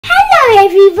Hello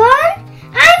everyone,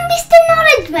 I'm Mr.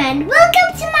 Knowledge Man. Welcome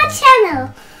to my channel.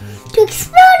 To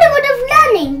explore the world of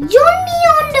learning, join me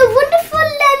on the wonderful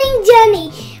learning journey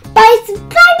by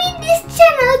subscribing this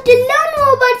channel to learn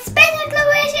more about space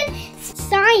exploration,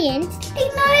 science,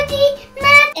 technology,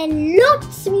 math and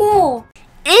lots more.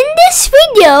 In this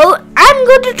video, I'm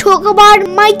going to talk about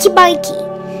Makemake.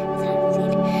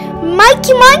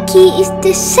 Makemake is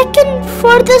the second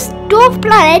furthest dwarf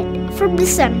planet from the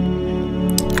Sun,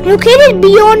 located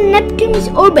beyond Neptune's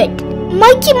orbit.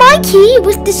 Makemake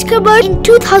was discovered in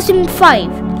 2005.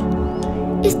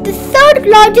 It's the third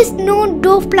largest known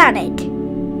dwarf planet.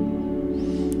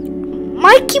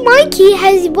 Makemake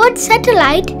has one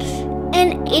satellite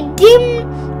and a dim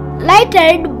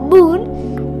lighted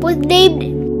moon was named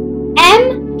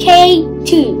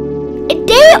MK2. A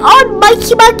day on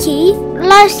Makemake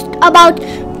lasts about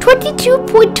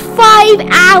 22.5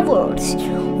 hours.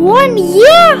 1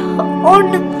 year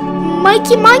on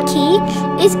Makemake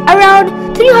is around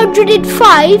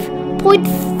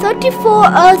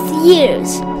 305.34 Earth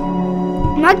years.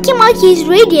 Makemake's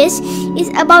radius is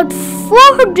about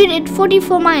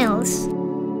 444 miles.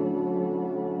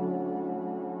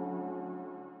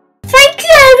 Thank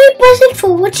you every person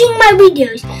for watching my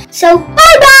videos. So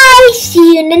bye bye.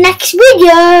 See you in the next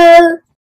video.